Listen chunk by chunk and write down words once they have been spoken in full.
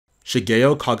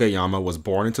Shigeo Kageyama was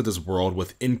born into this world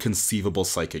with inconceivable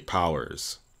psychic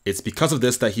powers. It's because of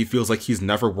this that he feels like he's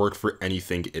never worked for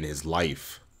anything in his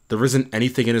life. There isn't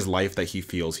anything in his life that he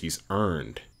feels he's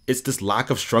earned. It's this lack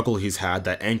of struggle he's had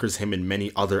that anchors him in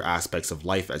many other aspects of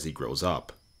life as he grows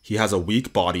up. He has a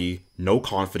weak body, no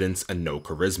confidence, and no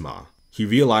charisma. He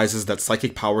realizes that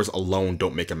psychic powers alone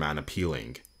don't make a man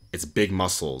appealing. It's big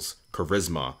muscles,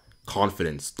 charisma,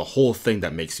 confidence, the whole thing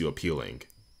that makes you appealing.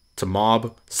 To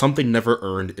Mob, something never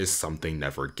earned is something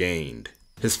never gained.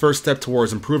 His first step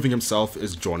towards improving himself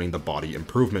is joining the Body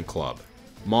Improvement Club.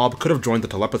 Mob could have joined the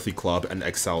Telepathy Club and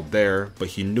excelled there, but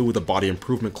he knew the Body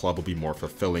Improvement Club would be more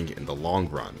fulfilling in the long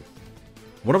run.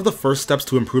 One of the first steps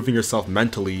to improving yourself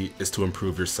mentally is to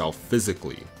improve yourself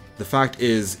physically. The fact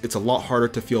is, it's a lot harder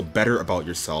to feel better about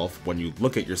yourself when you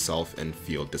look at yourself and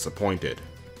feel disappointed.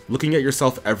 Looking at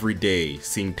yourself every day,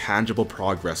 seeing tangible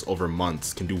progress over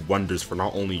months can do wonders for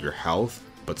not only your health,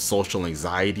 but social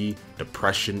anxiety,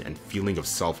 depression, and feeling of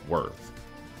self-worth.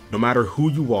 No matter who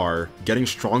you are, getting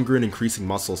stronger and increasing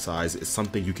muscle size is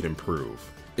something you can improve.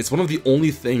 It's one of the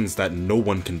only things that no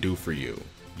one can do for you.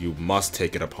 You must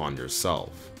take it upon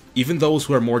yourself. Even those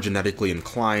who are more genetically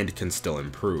inclined can still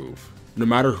improve. No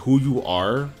matter who you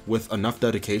are, with enough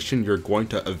dedication, you're going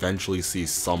to eventually see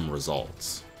some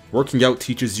results. Working out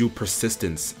teaches you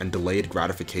persistence and delayed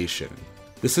gratification.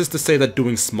 This is to say that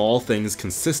doing small things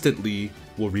consistently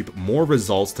will reap more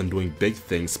results than doing big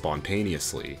things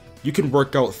spontaneously. You can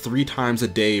work out 3 times a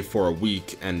day for a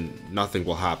week and nothing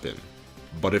will happen.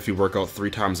 But if you work out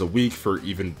 3 times a week for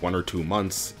even 1 or 2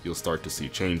 months, you'll start to see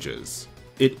changes.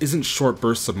 It isn't short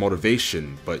bursts of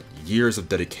motivation, but years of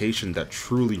dedication that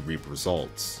truly reap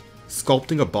results.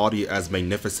 Sculpting a body as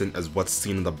magnificent as what's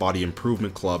seen in the Body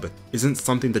Improvement Club isn't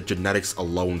something that genetics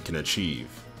alone can achieve.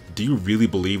 Do you really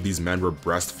believe these men were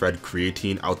breastfed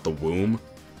creatine out the womb?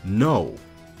 No.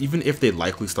 Even if they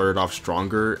likely started off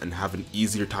stronger and have an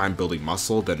easier time building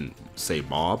muscle than, say,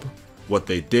 Mob, what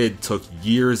they did took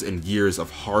years and years of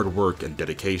hard work and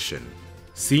dedication.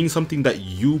 Seeing something that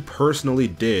you personally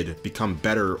did become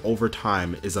better over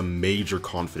time is a major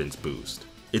confidence boost.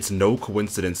 It's no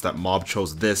coincidence that Mob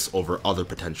chose this over other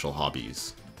potential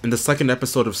hobbies. In the second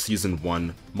episode of Season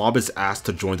 1, Mob is asked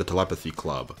to join the Telepathy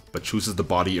Club, but chooses the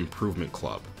Body Improvement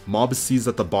Club. Mob sees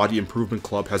that the Body Improvement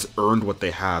Club has earned what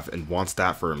they have and wants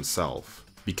that for himself.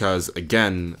 Because,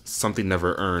 again, something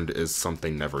never earned is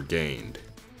something never gained.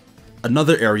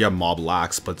 Another area Mob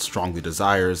lacks but strongly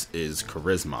desires is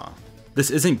charisma. This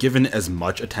isn't given as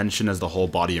much attention as the whole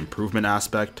body improvement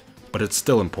aspect, but it's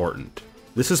still important.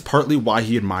 This is partly why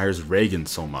he admires Reagan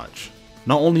so much.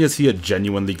 Not only is he a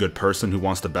genuinely good person who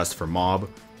wants the best for Mob,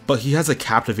 but he has a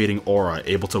captivating aura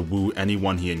able to woo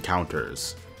anyone he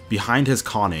encounters. Behind his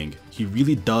conning, he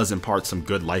really does impart some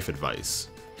good life advice.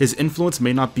 His influence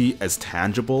may not be as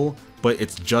tangible, but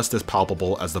it's just as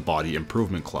palpable as the Body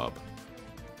Improvement Club.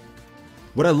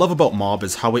 What I love about Mob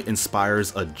is how it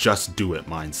inspires a just do it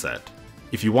mindset.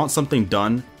 If you want something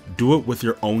done, do it with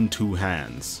your own 2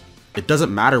 hands. It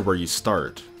doesn't matter where you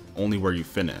start, only where you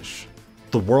finish.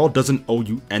 The world doesn't owe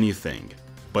you anything,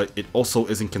 but it also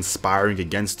isn't conspiring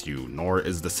against you, nor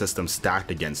is the system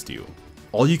stacked against you.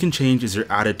 All you can change is your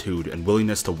attitude and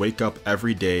willingness to wake up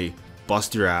every day,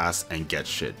 bust your ass, and get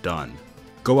shit done.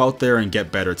 Go out there and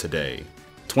get better today.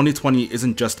 2020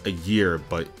 isn't just a year,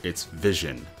 but it's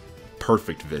vision.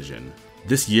 Perfect vision.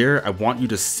 This year, I want you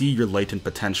to see your latent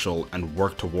potential and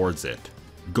work towards it.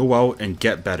 Go out and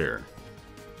get better.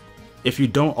 If you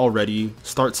don't already,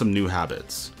 start some new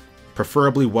habits.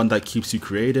 Preferably one that keeps you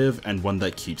creative and one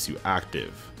that keeps you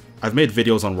active. I've made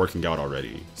videos on working out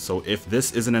already, so if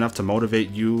this isn't enough to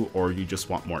motivate you or you just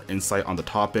want more insight on the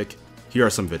topic, here are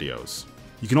some videos.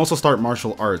 You can also start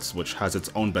martial arts, which has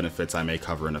its own benefits I may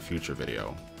cover in a future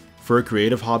video. For a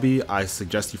creative hobby, I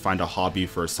suggest you find a hobby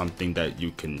for something that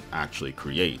you can actually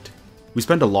create. We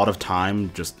spend a lot of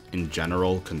time just in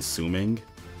general consuming,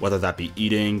 whether that be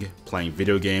eating, playing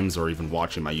video games, or even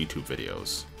watching my YouTube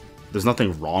videos. There's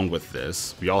nothing wrong with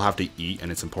this. We all have to eat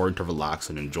and it's important to relax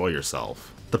and enjoy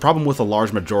yourself. The problem with a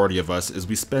large majority of us is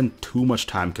we spend too much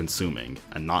time consuming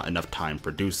and not enough time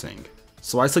producing.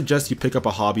 So I suggest you pick up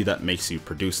a hobby that makes you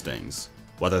produce things,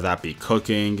 whether that be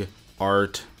cooking,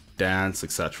 art, dance,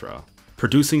 etc.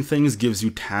 Producing things gives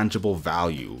you tangible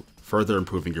value, further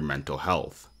improving your mental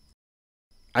health.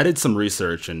 I did some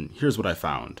research and here's what I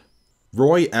found.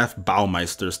 Roy F.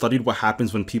 Baumeister studied what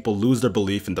happens when people lose their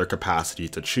belief in their capacity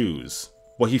to choose.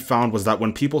 What he found was that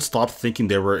when people stopped thinking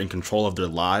they were in control of their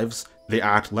lives, they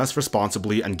act less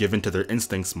responsibly and give in to their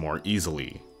instincts more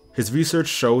easily. His research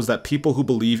shows that people who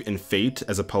believe in fate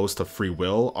as opposed to free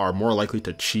will are more likely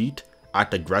to cheat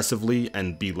act aggressively,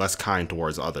 and be less kind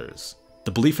towards others.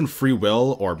 The belief in free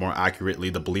will, or more accurately,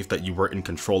 the belief that you were in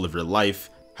control of your life,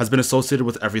 has been associated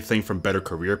with everything from better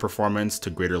career performance to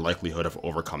greater likelihood of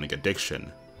overcoming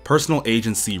addiction. Personal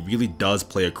agency really does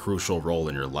play a crucial role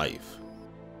in your life.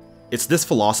 It's this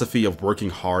philosophy of working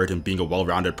hard and being a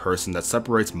well-rounded person that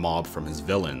separates Mob from his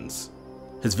villains.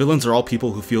 His villains are all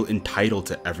people who feel entitled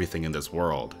to everything in this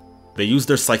world. They use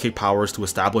their psychic powers to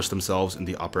establish themselves in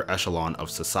the upper echelon of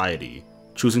society,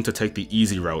 choosing to take the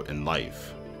easy route in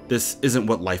life. This isn't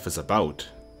what life is about.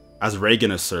 As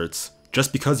Reagan asserts,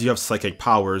 just because you have psychic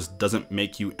powers doesn't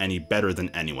make you any better than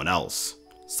anyone else.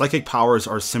 Psychic powers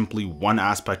are simply one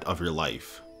aspect of your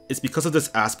life. It's because of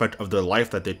this aspect of their life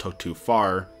that they took too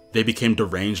far, they became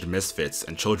deranged misfits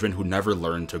and children who never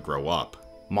learned to grow up.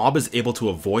 Mob is able to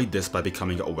avoid this by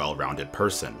becoming a well-rounded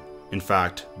person. In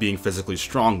fact, being physically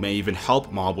strong may even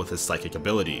help Mob with his psychic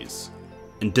abilities.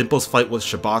 In Dimple's fight with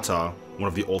Shibata, one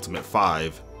of the Ultimate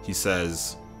Five, he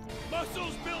says,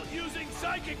 "Muscles built using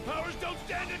psychic powers don't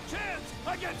stand a chance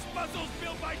against muscles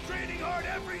built by training hard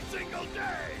every single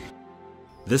day!"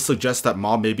 This suggests that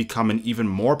Mob may become an even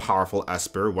more powerful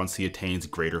Esper once he attains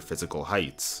greater physical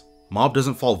heights. Mob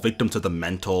doesn't fall victim to the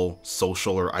mental,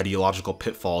 social, or ideological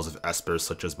pitfalls of Espers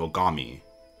such as Mogami.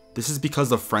 This is because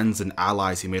the friends and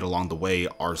allies he made along the way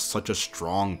are such a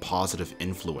strong positive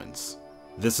influence.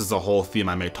 This is a whole theme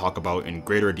I may talk about in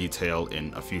greater detail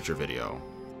in a future video.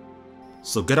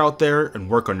 So get out there and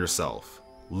work on yourself.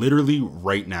 Literally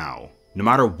right now. No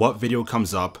matter what video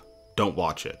comes up, don't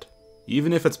watch it.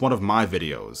 Even if it's one of my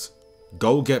videos,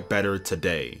 go get better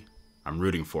today. I'm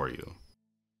rooting for you.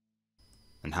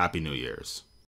 And Happy New Year's.